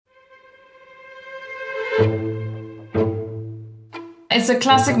It's a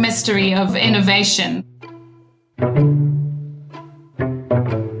classic mystery of innovation.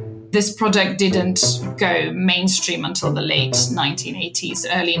 This project didn't go mainstream until the late 1980s,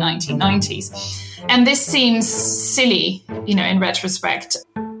 early 1990s. And this seems silly, in retrospect.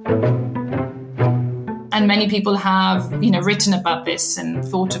 And many people have, written about this and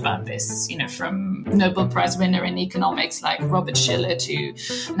thought about this, from Nobel Prize winner in economics like Robert Shiller to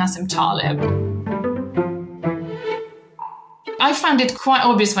Nassim Taleb. I found it quite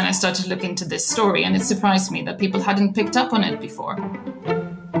obvious when I started looking into this story, and it surprised me that people hadn't picked up on it before.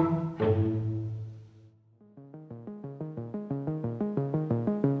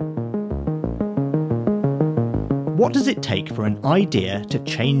 What does it take for an idea to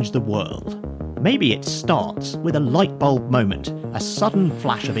change the world? Maybe it starts with a light bulb moment, a sudden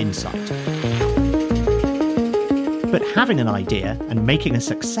flash of insight. But having an idea and making a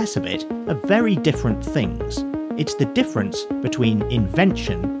success of it are very different things. It's the difference between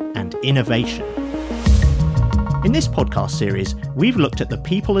invention and innovation. In this podcast series, we've looked at the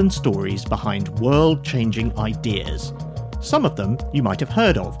people and stories behind world-changing ideas. Some of them you might have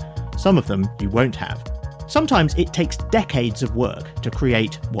heard of, some of them you won't have. Sometimes it takes decades of work to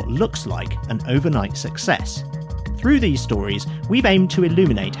create what looks like an overnight success. Through these stories, we've aimed to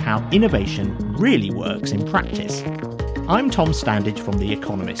illuminate how innovation really works in practice. I'm Tom Standage from The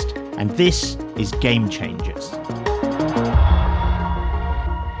Economist, and this is Gamechangers.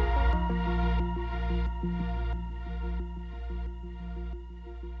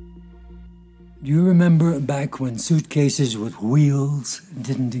 Do you remember back when suitcases with wheels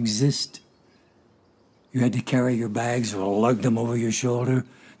didn't exist? You had to carry your bags or lug them over your shoulder.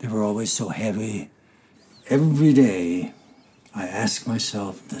 They were always so heavy. Every day, I ask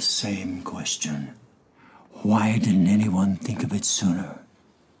myself the same question. Why didn't anyone think of it sooner?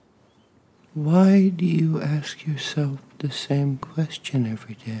 Why do you ask yourself the same question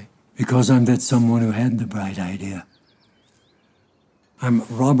every day? Because I'm that someone who had the bright idea. I'm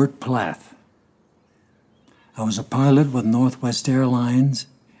Robert Plath. I was a pilot with Northwest Airlines.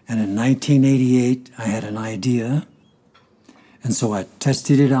 And in 1988, I had an idea, and so I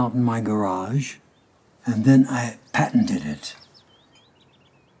tested it out in my garage, and then I patented it.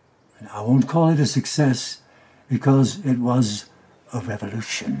 And I won't call it a success, because it was a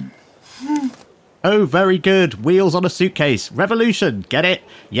revolution. Oh, very good. Wheels on a suitcase. Revolution. Get it?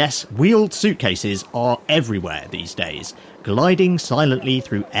 Yes, wheeled suitcases are everywhere these days, gliding silently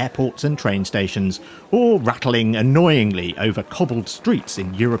through airports and train stations, or rattling annoyingly over cobbled streets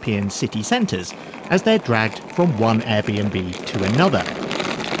in European city centres as they're dragged from one Airbnb to another.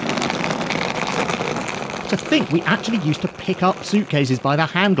 To think we actually used to pick up suitcases by the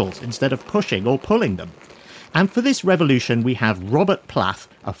handles instead of pushing or pulling them. And for this revolution, we have Robert Plath,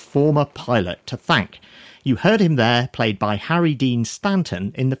 a former pilot, to thank. You heard him there, played by Harry Dean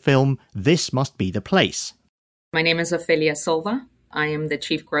Stanton in the film This Must Be the Place. My name is Ophelia Silva. I am the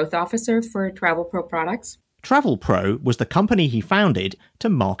Chief Growth Officer for TravelPro Products. TravelPro was the company he founded to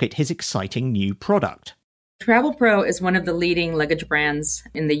market his exciting new product. TravelPro is one of the leading luggage brands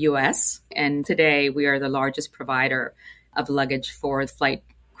in the US, and today we are the largest provider of luggage for flight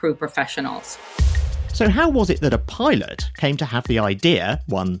crew professionals. So how was it that a pilot came to have the idea,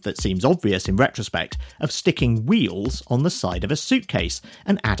 one that seems obvious in retrospect, of sticking wheels on the side of a suitcase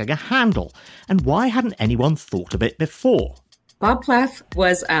and adding a handle? And why hadn't anyone thought of it before? Bob Plath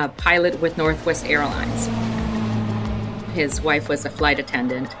was a pilot with Northwest Airlines. His wife was a flight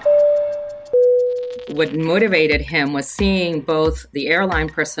attendant. What motivated him was seeing both the airline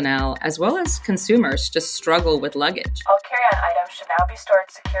personnel as well as consumers just struggle with luggage. All carry-on items should now be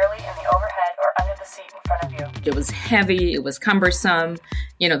stored securely in the overhead or under the seat in front of you. It was heavy, it was cumbersome.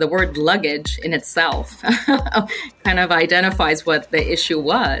 The word luggage in itself kind of identifies what the issue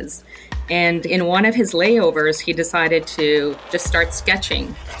was. And in one of his layovers, he decided to just start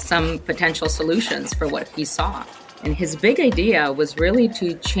sketching some potential solutions for what he saw. And his big idea was really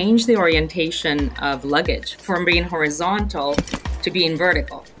to change the orientation of luggage from being horizontal to being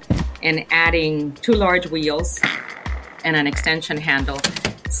vertical, and adding two large wheels and an extension handle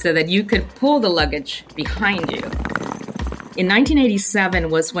so that you could pull the luggage behind you. In 1987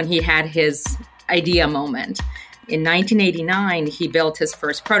 was when he had his idea moment. In 1989, he built his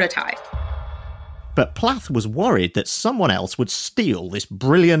first prototype. But Plath was worried that someone else would steal this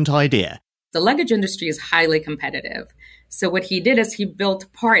brilliant idea. The luggage industry is highly competitive. So what he did is he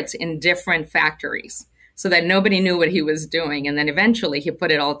built parts in different factories so that nobody knew what he was doing. And then eventually he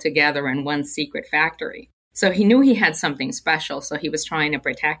put it all together in one secret factory. So he knew he had something special, so he was trying to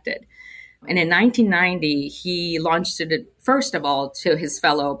protect it. And in 1990, he launched it first of all to his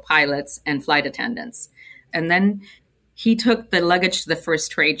fellow pilots and flight attendants. And then he took the luggage to the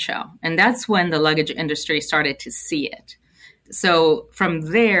first trade show. And that's when the luggage industry started to see it. So from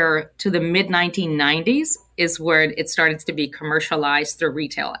there to the mid-1990s is where it started to be commercialized through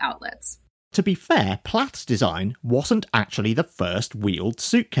retail outlets. To be fair, Plath's design wasn't actually the first wheeled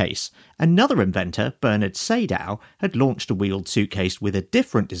suitcase. Another inventor, Bernard Sadow, had launched a wheeled suitcase with a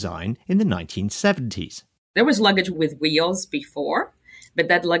different design in the 1970s. There was luggage with wheels before, but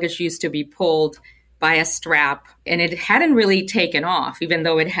that luggage used to be pulled by a strap, and it hadn't really taken off, even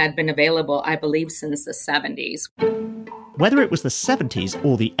though it had been available, I believe, since the 70s. Whether it was the 70s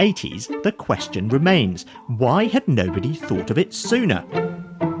or the 80s, the question remains, why had nobody thought of it sooner?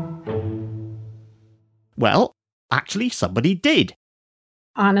 Well, actually somebody did.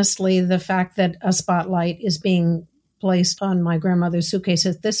 Honestly, the fact that a spotlight is being placed on my grandmother's suitcase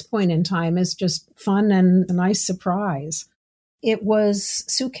at this point in time is just fun and a nice surprise. It was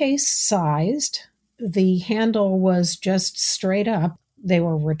suitcase sized. The handle was just straight up. They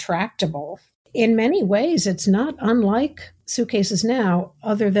were retractable. In many ways, it's not unlike suitcases now,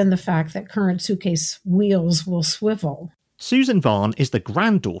 other than the fact that current suitcase wheels will swivel. Susan Vaughn is the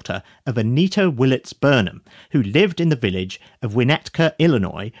granddaughter of Anita Willits Burnham, who lived in the village of Winnetka,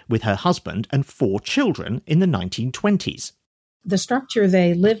 Illinois, with her husband and 4 children in the 1920s. The structure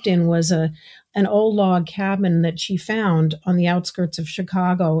they lived in was an old log cabin that she found on the outskirts of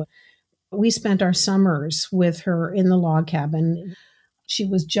Chicago. We spent our summers with her in the log cabin. She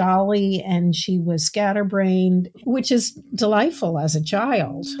was jolly and she was scatterbrained, which is delightful as a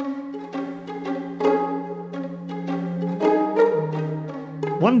child.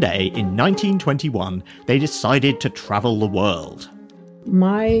 One day in 1921, they decided to travel the world.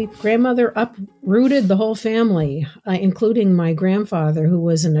 My grandmother uprooted the whole family, including my grandfather, who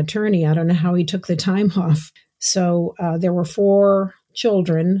was an attorney. I don't know how he took the time off. So there were 4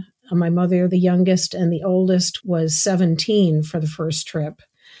 children. My mother, the youngest, and the oldest was 17 for the first trip.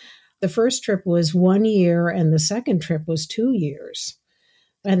 The first trip was 1 year, and the second trip was 2 years.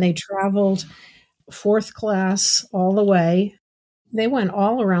 And they traveled 4th class all the way. They went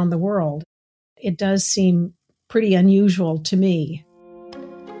all around the world. It does seem pretty unusual to me.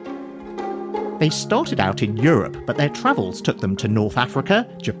 They started out in Europe, but their travels took them to North Africa,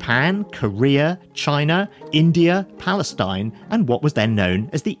 Japan, Korea, China, India, Palestine, and what was then known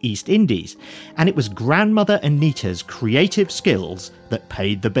as the East Indies. And it was grandmother Anita's creative skills that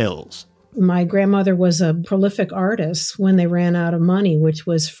paid the bills. My grandmother was a prolific artist. When they ran out of money, which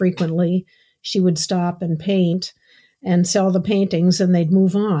was frequently, she would stop and paint and sell the paintings, and they'd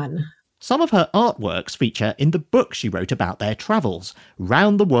move on. Some of her artworks feature in the book she wrote about their travels,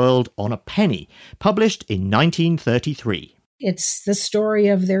 Round the World on a Penny, published in 1933. It's the story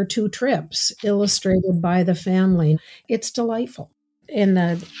of their 2 trips, illustrated by the family. It's delightful. In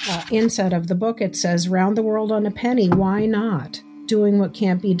the inset of the book, it says, "Round the world on a penny, why not? Doing what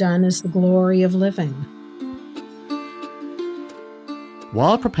can't be done is the glory of living."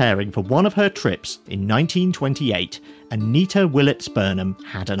 While preparing for one of her trips in 1928, Anita Willits Burnham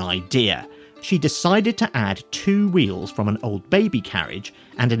had an idea. She decided to add 2 wheels from an old baby carriage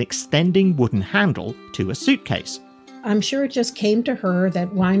and an extending wooden handle to a suitcase. I'm sure it just came to her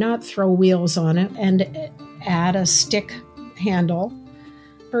that why not throw wheels on it and add a stick handle.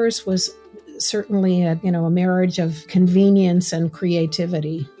 Hers was certainly a marriage of convenience and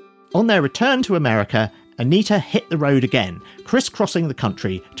creativity. On their return to America, Anita hit the road again, crisscrossing the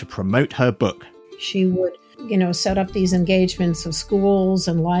country to promote her book. She would, set up these engagements of schools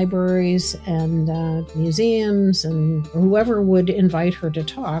and libraries and museums, and whoever would invite her to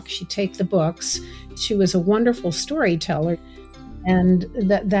talk, she'd take the books. She was a wonderful storyteller, and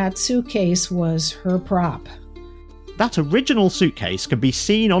that suitcase was her prop. That original suitcase can be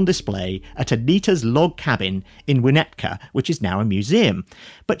seen on display at Anita's log cabin in Winnetka, which is now a museum.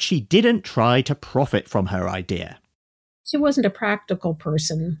 But she didn't try to profit from her idea. She wasn't a practical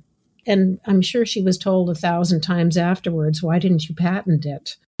person, and I'm sure she was told 1,000 times afterwards, "Why didn't you patent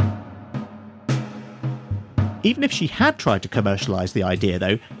it?" Even if she had tried to commercialise the idea,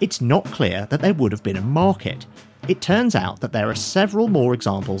 though, it's not clear that there would have been a market. It turns out that there are several more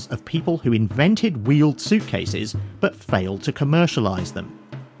examples of people who invented wheeled suitcases but failed to commercialise them.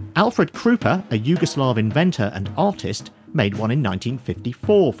 Alfred Krupa, a Yugoslav inventor and artist, made one in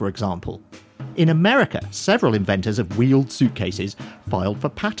 1954, for example. In America, several inventors of wheeled suitcases filed for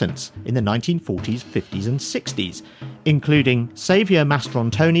patents in the 1940s, 50s and 60s, including Xavier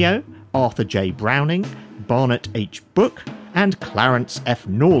Mastrantonio, Arthur J. Browning, Barnett H. Book, and Clarence F.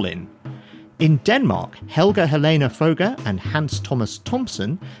 Norlin. In Denmark, Helga Helena Fogger and Hans Thomas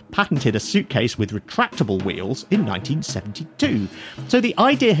Thompson patented a suitcase with retractable wheels in 1972, so the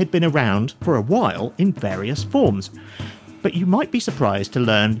idea had been around for a while in various forms. But you might be surprised to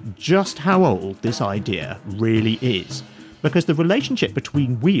learn just how old this idea really is, because the relationship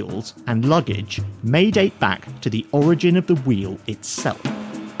between wheels and luggage may date back to the origin of the wheel itself.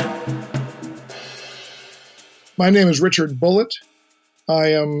 My name is Richard Bullitt. I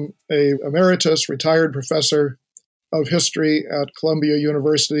am an emeritus retired professor of history at Columbia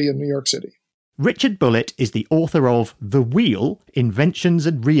University in New York City. Richard Bullitt is the author of The Wheel, Inventions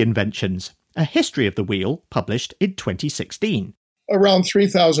and Reinventions, a history of the wheel published in 2016. Around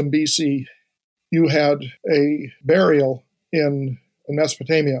 3000 BC, you had a burial in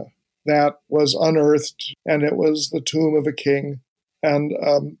Mesopotamia that was unearthed, and it was the tomb of a king, and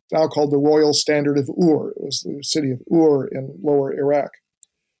now called the Royal Standard of Ur. It was the city of Ur in lower Iraq.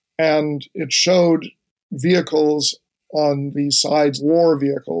 And it showed vehicles on the sides, war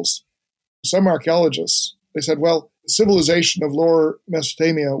vehicles. Some archaeologists, they said, well, the civilization of lower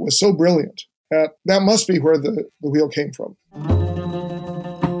Mesopotamia was so brilliant that that must be where the wheel came from.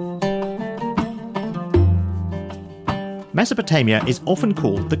 Mesopotamia is often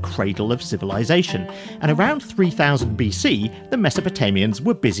called the cradle of civilization, and around 3000 BC, the Mesopotamians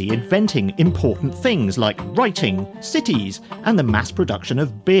were busy inventing important things like writing, cities, and the mass production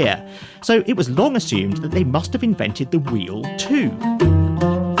of beer. So it was long assumed that they must have invented the wheel too.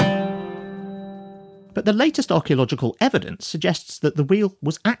 But the latest archaeological evidence suggests that the wheel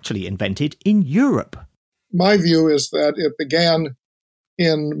was actually invented in Europe. My view is that it began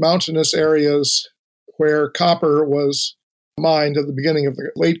in mountainous areas where copper was mined at the beginning of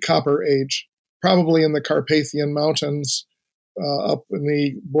the late Copper Age, probably in the Carpathian Mountains, up in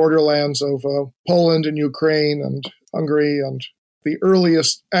the borderlands of Poland and Ukraine and Hungary. And the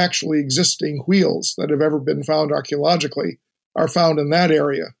earliest actually existing wheels that have ever been found archaeologically are found in that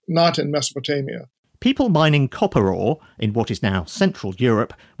area, not in Mesopotamia. People mining copper ore in what is now Central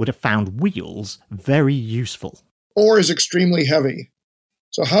Europe would have found wheels very useful. Ore is extremely heavy.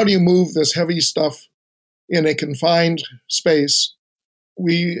 So how do you move this heavy stuff in a confined space?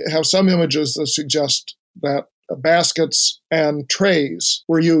 We have some images that suggest that baskets and trays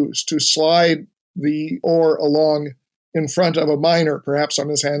were used to slide the ore along in front of a miner, perhaps on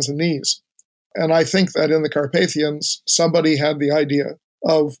his hands and knees. And I think that in the Carpathians, somebody had the idea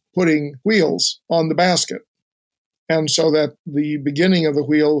of putting wheels on the basket. And so that the beginning of the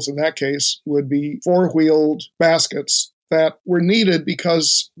wheels in that case would be four-wheeled baskets that were needed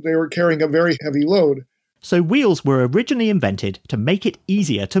because they were carrying a very heavy load. So wheels were originally invented to make it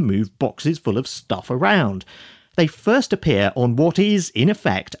easier to move boxes full of stuff around. They first appear on what is, in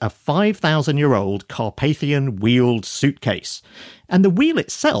effect, a 5,000-year-old Carpathian wheeled suitcase. And the wheel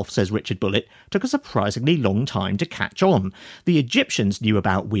itself, says Richard Bullitt, took a surprisingly long time to catch on. The Egyptians knew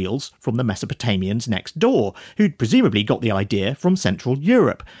about wheels from the Mesopotamians next door, who'd presumably got the idea from Central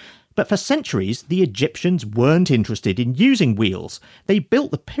Europe. But for centuries, the Egyptians weren't interested in using wheels. They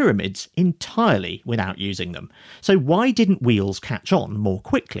built the pyramids entirely without using them. So why didn't wheels catch on more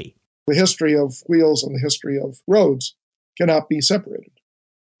quickly? The history of wheels and the history of roads cannot be separated.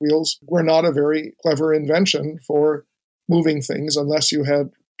 Wheels were not a very clever invention for moving things unless you had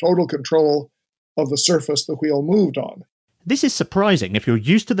total control of the surface the wheel moved on. This is surprising if you're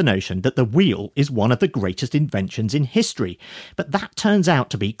used to the notion that the wheel is one of the greatest inventions in history, but that turns out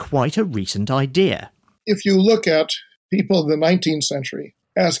to be quite a recent idea. If you look at people of the 19th century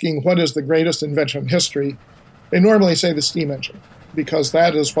asking what is the greatest invention in history, they normally say the steam engine, because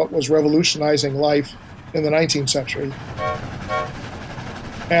that is what was revolutionizing life in the 19th century.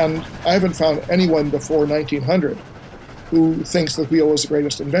 And I haven't found anyone before 1900 who thinks the wheel was the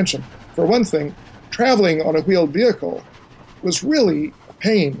greatest invention. For one thing, traveling on a wheeled vehicle was really a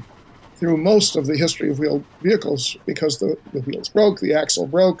pain through most of the history of wheeled vehicles because the wheels broke, the axle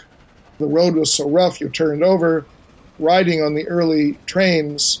broke, the road was so rough you turned over. Riding on the early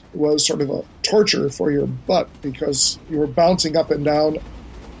trains was sort of a torture for your butt because you were bouncing up and down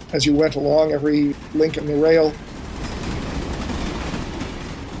as you went along every link in the rail.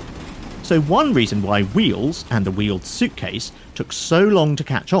 So one reason why wheels and the wheeled suitcase took so long to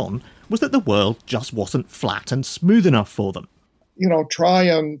catch on was that the world just wasn't flat and smooth enough for them. You know, try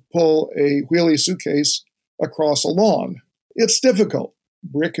and pull a wheelie suitcase across a lawn. It's difficult.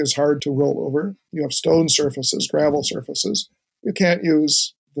 Brick is hard to roll over. You have stone surfaces, gravel surfaces. You can't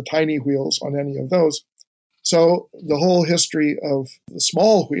use the tiny wheels on any of those. So the whole history of the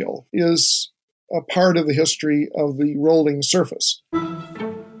small wheel is a part of the history of the rolling surface.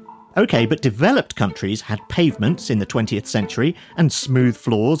 OK, but developed countries had pavements in the 20th century and smooth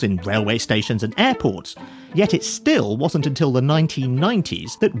floors in railway stations and airports. Yet it still wasn't until the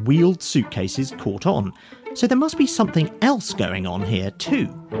 1990s that wheeled suitcases caught on. So there must be something else going on here too.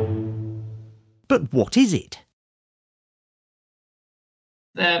 But what is it?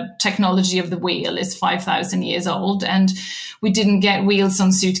 The technology of the wheel is 5,000 years old, and we didn't get wheels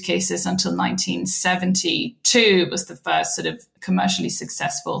on suitcases until 1972. It was the first sort of commercially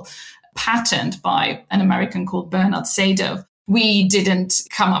successful patent by an American called Bernard Sadow. We didn't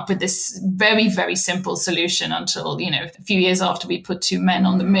come up with this very, very simple solution until, a few years after we put 2 men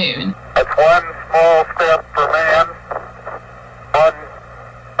on the moon. It's one small step for man, one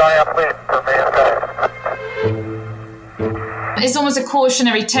giant leap for mankind. It's almost a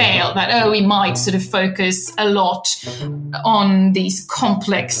cautionary tale that, we might sort of focus a lot on these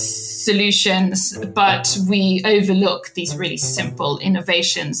complex solutions, but we overlook these really simple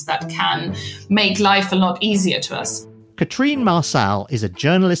innovations that can make life a lot easier to us. Katrine Marsal is a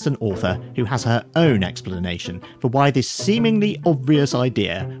journalist and author who has her own explanation for why this seemingly obvious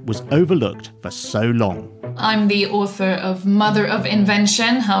idea was overlooked for so long. I'm the author of Mother of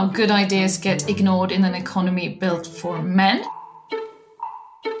Invention, How Good Ideas Get Ignored in an Economy Built for Men.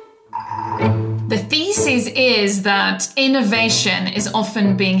 The thesis is that innovation is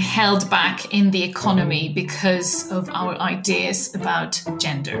often being held back in the economy because of our ideas about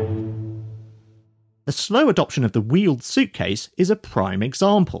gender. The slow adoption of the wheeled suitcase is a prime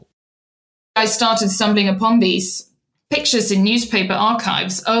example. I started stumbling upon these pictures in newspaper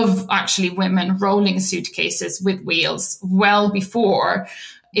archives of actually women rolling suitcases with wheels well before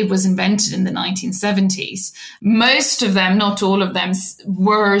it was invented in the 1970s. Most of them, not all of them,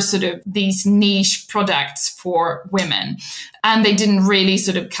 were sort of these niche products for women. And they didn't really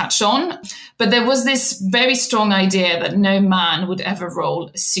sort of catch on. But there was this very strong idea that no man would ever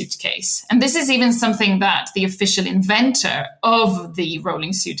roll a suitcase. And this is even something that the official inventor of the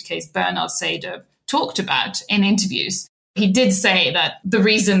rolling suitcase, Bernard Sadow, talked about in interviews. He did say that the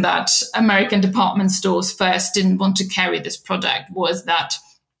reason that American department stores first didn't want to carry this product was that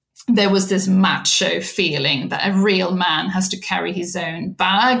there was this macho feeling that a real man has to carry his own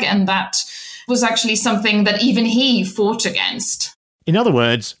bag. And that was actually something that even he fought against. In other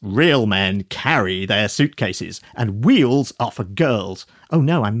words, real men carry their suitcases and wheels are for girls. Oh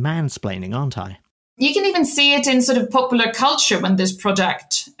no, I'm mansplaining, aren't I? You can even see it in sort of popular culture when this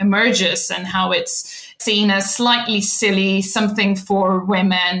product emerges and how it's seen as slightly silly, something for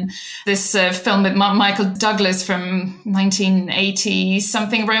women. This film with Michael Douglas from 1980,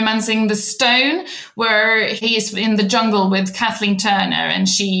 Something Romancing the Stone, where he is in the jungle with Kathleen Turner and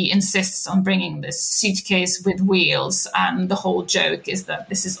she insists on bringing this suitcase with wheels. And the whole joke is that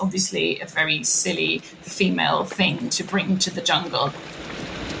this is obviously a very silly female thing to bring to the jungle.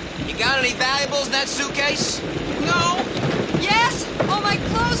 You got any valuables in that suitcase? No. Yes, all my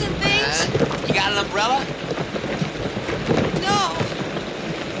clothes and things. You got an umbrella? No.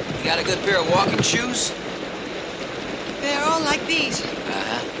 You got a good pair of walking shoes? They're all like these.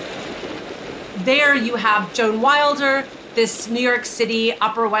 There you have Joan Wilder, this New York City,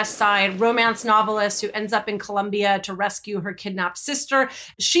 Upper West Side romance novelist who ends up in Colombia to rescue her kidnapped sister.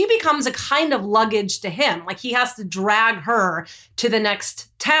 She becomes a kind of luggage to him. Like he has to drag her to the next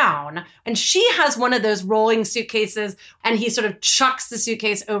town. And she has one of those rolling suitcases and he sort of chucks the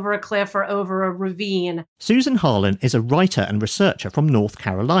suitcase over a cliff or over a ravine. Susan Harlan is a writer and researcher from North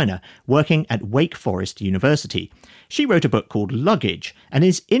Carolina, working at Wake Forest University. She wrote a book called Luggage and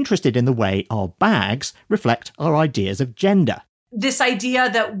is interested in the way our bags reflect our ideas of gender. This idea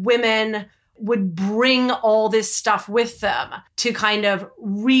that women would bring all this stuff with them to kind of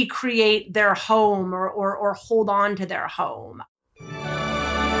recreate their home or hold on to their home.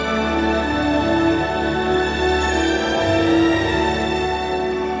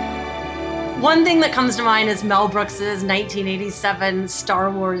 One thing that comes to mind is Mel Brooks's 1987 Star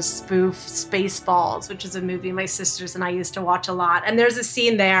Wars spoof Spaceballs, which is a movie my sisters and I used to watch a lot. And there's a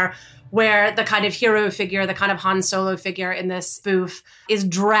scene there where the kind of hero figure, the kind of Han Solo figure in this spoof is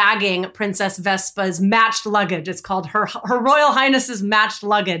dragging Princess Vespa's matched luggage. It's called Her Royal Highness's matched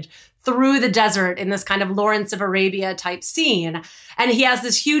luggage through the desert in this kind of Lawrence of Arabia type scene. And he has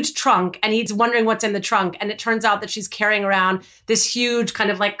this huge trunk and he's wondering what's in the trunk. And it turns out that she's carrying around this huge kind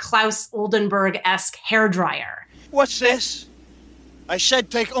of like Klaus Oldenburg-esque hairdryer. What's this? I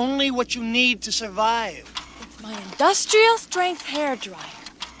said take only what you need to survive. It's my industrial strength hairdryer.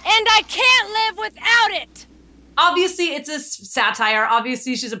 And I can't live without it. Obviously, it's a satire.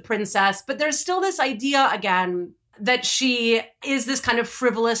 Obviously, she's a princess. But there's still this idea, again, that she is this kind of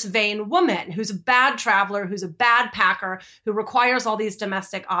frivolous, vain woman who's a bad traveler, who's a bad packer, who requires all these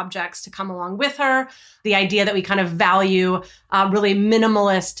domestic objects to come along with her. The idea that we kind of value really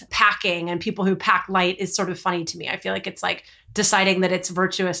minimalist packing and people who pack light is sort of funny to me. I feel like it's like deciding that it's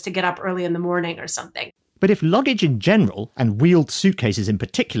virtuous to get up early in the morning or something. But if luggage in general, and wheeled suitcases in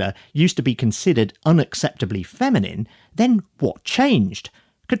particular, used to be considered unacceptably feminine, then what changed?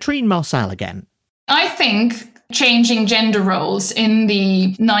 Katrine Marcel again. I think changing gender roles in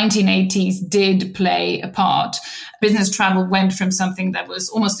the 1980s did play a part. Business travel went from something that was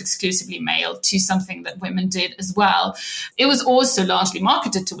almost exclusively male to something that women did as well. It was also largely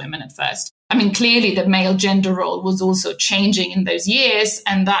marketed to women at first. I mean, clearly the male gender role was also changing in those years,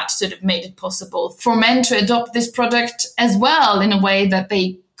 and that sort of made it possible for men to adopt this product as well in a way that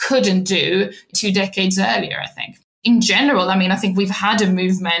they couldn't do 2 decades earlier, I think. In general, I mean, I think we've had a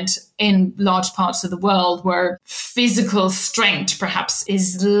movement in large parts of the world where physical strength perhaps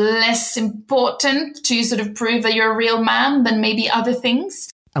is less important to sort of prove that you're a real man than maybe other things.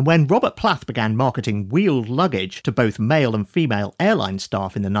 And when Robert Plath began marketing wheeled luggage to both male and female airline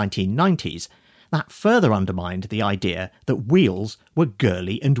staff in the 1990s, that further undermined the idea that wheels were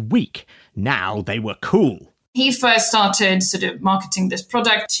girly and weak. Now they were cool. He first started sort of marketing this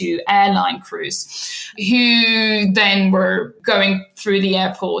product to airline crews who then were going through the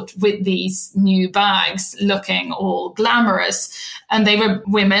airport with these new bags looking all glamorous. And they were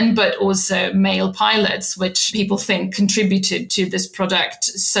women, but also male pilots, which people think contributed to this product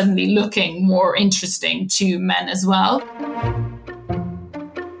suddenly looking more interesting to men as well.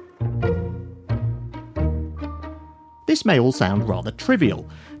 This may all sound rather trivial.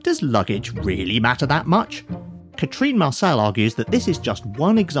 Does luggage really matter that much? Katrine Marcel argues that this is just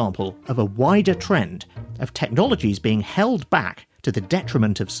one example of a wider trend of technologies being held back to the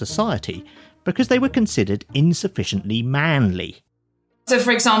detriment of society because they were considered insufficiently manly. So,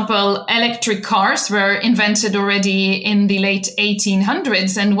 for example, electric cars were invented already in the late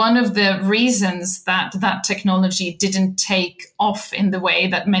 1800s. And one of the reasons that that technology didn't take off in the way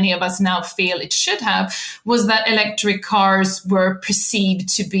that many of us now feel it should have was that electric cars were perceived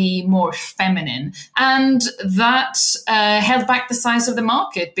to be more feminine. And that held back the size of the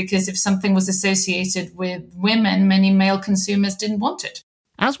market, because if something was associated with women, many male consumers didn't want it.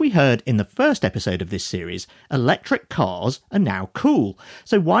 As we heard in the first episode of this series, electric cars are now cool.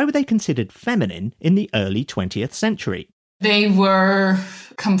 So why were they considered feminine in the early 20th century? They were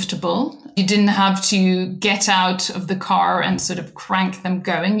comfortable. You didn't have to get out of the car and sort of crank them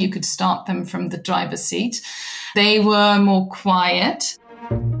going. You could start them from the driver's seat. They were more quiet.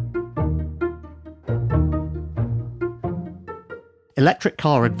 Electric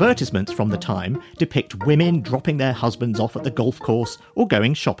car advertisements from the time depict women dropping their husbands off at the golf course or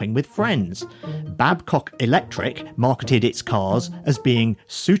going shopping with friends. Babcock Electric marketed its cars as being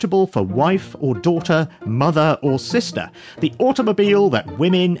suitable for wife or daughter, mother or sister, the automobile that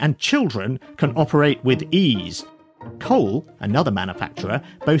women and children can operate with ease. Cole, another manufacturer,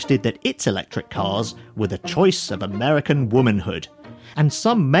 boasted that its electric cars were the choice of American womanhood. And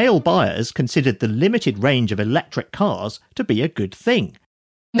some male buyers considered the limited range of electric cars to be a good thing.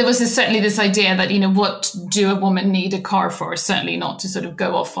 There was certainly this idea that, what do a woman need a car for? Certainly not to sort of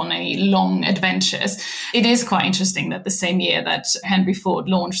go off on any long adventures. It is quite interesting that the same year that Henry Ford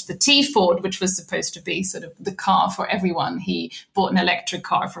launched the T-Ford, which was supposed to be sort of the car for everyone, he bought an electric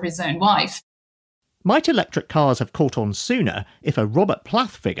car for his own wife. Might electric cars have caught on sooner if a Robert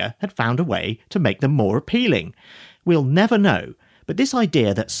Plath figure had found a way to make them more appealing? We'll never know. But this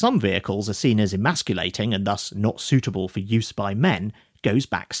idea that some vehicles are seen as emasculating and thus not suitable for use by men goes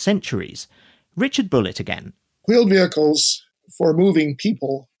back centuries. Richard Bullitt again. Wheeled vehicles for moving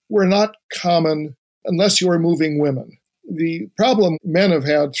people were not common unless you were moving women. The problem men have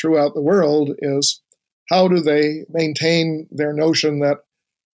had throughout the world is how do they maintain their notion that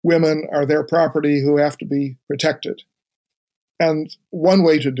women are their property who have to be protected? And one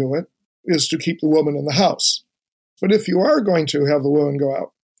way to do it is to keep the woman in the house. But if you are going to have the woman go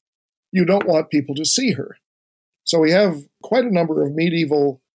out, you don't want people to see her. So we have quite a number of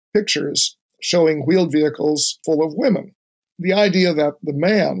medieval pictures showing wheeled vehicles full of women. The idea that the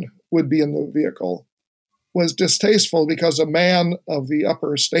man would be in the vehicle was distasteful because a man of the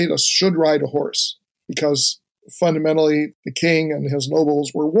upper status should ride a horse, because fundamentally the king and his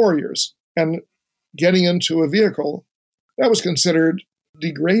nobles were warriors. And getting into a vehicle, that was considered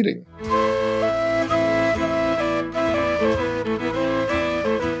degrading.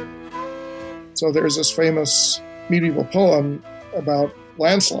 So there's this famous medieval poem about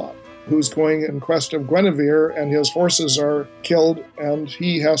Lancelot, who's going in quest of Guinevere, and his horses are killed, and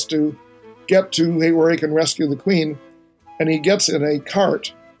he has to get to where he can rescue the queen, and he gets in a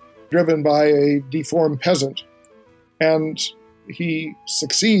cart driven by a deformed peasant, and he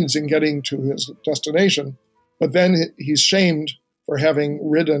succeeds in getting to his destination, but then he's shamed for having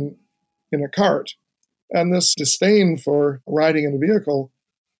ridden in a cart. And this disdain for riding in a vehicle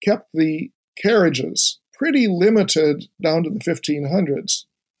kept the carriages pretty limited down to the 1500s,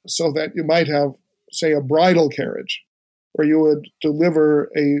 so that you might have, say, a bridal carriage. where you would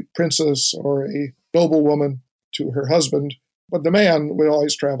deliver a princess or a noblewoman to her husband, but the man would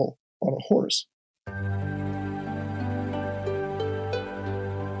always travel on a horse.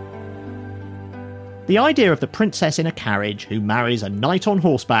 The idea of the princess in a carriage who marries a knight on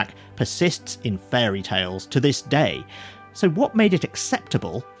horseback persists in fairy tales to this day. So what made it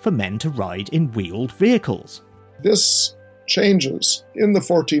acceptable for men to ride in wheeled vehicles? This changes in the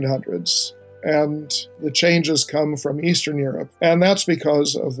 1400s, and the changes come from Eastern Europe. And that's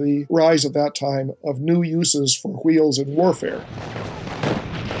because of the rise at that time of new uses for wheels in warfare.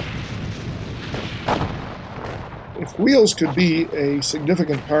 If wheels could be a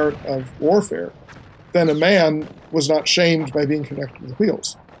significant part of warfare, then a man was not shamed by being connected with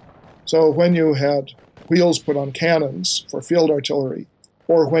wheels. So when you had wheels put on cannons for field artillery,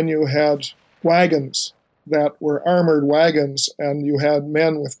 or when you had wagons that were armored wagons and you had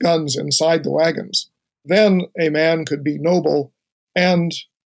men with guns inside the wagons, then a man could be noble and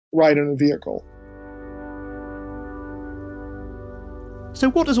ride in a vehicle. So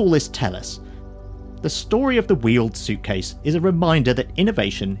what does all this tell us? The story of the wheeled suitcase is a reminder that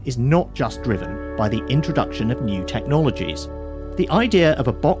innovation is not just driven by the introduction of new technologies. The idea of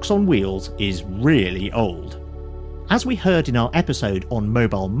a box on wheels is really old. As we heard in our episode on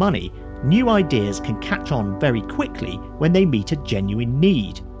mobile money, new ideas can catch on very quickly when they meet a genuine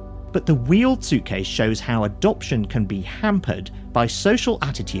need. But the wheeled suitcase shows how adoption can be hampered by social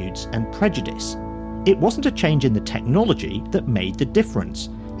attitudes and prejudice. It wasn't a change in the technology that made the difference.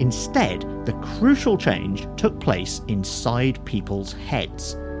 Instead, the crucial change took place inside people's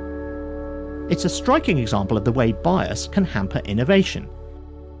heads. It's a striking example of the way bias can hamper innovation.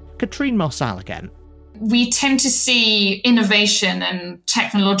 Katrine Marsal again. We tend to see innovation and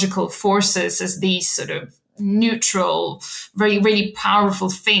technological forces as these sort of neutral, really powerful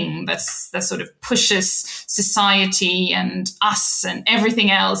thing that sort of pushes society and us and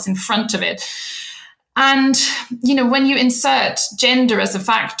everything else in front of it. And, when you insert gender as a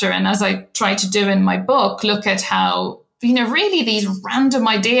factor, and as I try to do in my book, look at how, really these random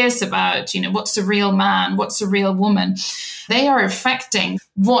ideas about, what's a real man, what's a real woman, they are affecting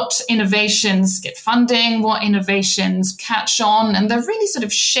what innovations get funding, what innovations catch on, and they're really sort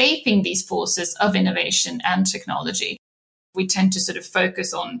of shaping these forces of innovation and technology. We tend to sort of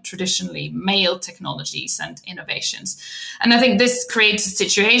focus on traditionally male technologies and innovations. And I think this creates a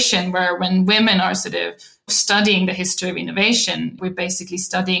situation where when women are sort of studying the history of innovation, we're basically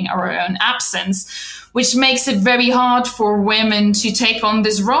studying our own absence, which makes it very hard for women to take on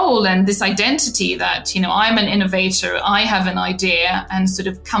this role and this identity that, I'm an innovator, I have an idea, and sort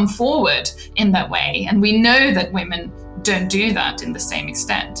of come forward in that way. And we know that women don't do that in the same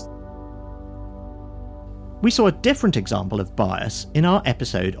extent. We saw a different example of bias in our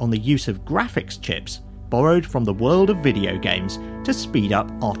episode on the use of graphics chips borrowed from the world of video games to speed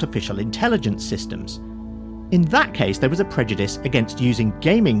up artificial intelligence systems. In that case, there was a prejudice against using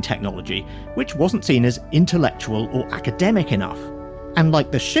gaming technology, which wasn't seen as intellectual or academic enough. And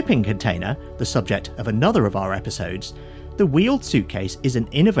like the shipping container, the subject of another of our episodes, the wheeled suitcase is an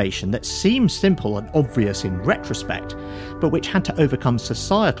innovation that seems simple and obvious in retrospect, but which had to overcome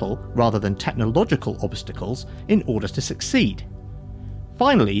societal rather than technological obstacles in order to succeed.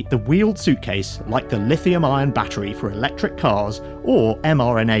 Finally, the wheeled suitcase, like the lithium-ion battery for electric cars or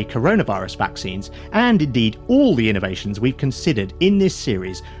mRNA coronavirus vaccines, and indeed all the innovations we've considered in this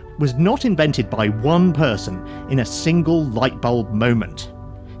series, was not invented by one person in a single light bulb moment.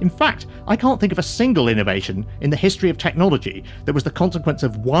 In fact, I can't think of a single innovation in the history of technology that was the consequence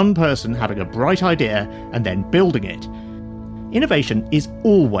of one person having a bright idea and then building it. Innovation is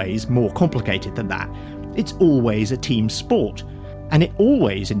always more complicated than that. It's always a team sport. And it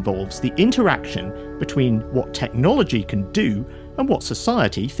always involves the interaction between what technology can do and what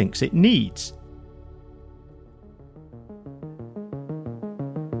society thinks it needs.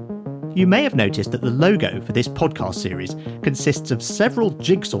 You may have noticed that the logo for this podcast series consists of several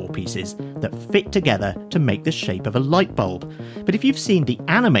jigsaw pieces that fit together to make the shape of a light bulb. But if you've seen the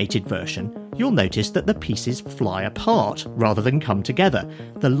animated version, you'll notice that the pieces fly apart rather than come together.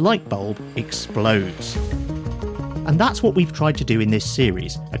 The light bulb explodes. And that's what we've tried to do in this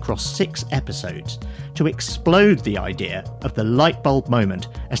series across 6 episodes, to explode the idea of the light bulb moment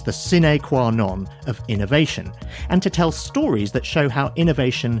as the sine qua non of innovation, and to tell stories that show how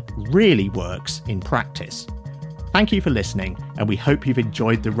innovation really works in practice. Thank you for listening, and we hope you've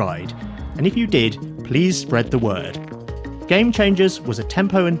enjoyed the ride. And if you did, please spread the word. Gamechangers was a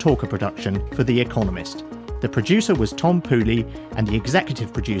Tempo and Talker production for The Economist. The producer was Tom Pooley, and the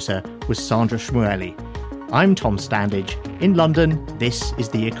executive producer was Sandra Shmueli. I'm Tom Standage. In London, this is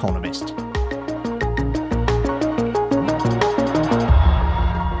The Economist.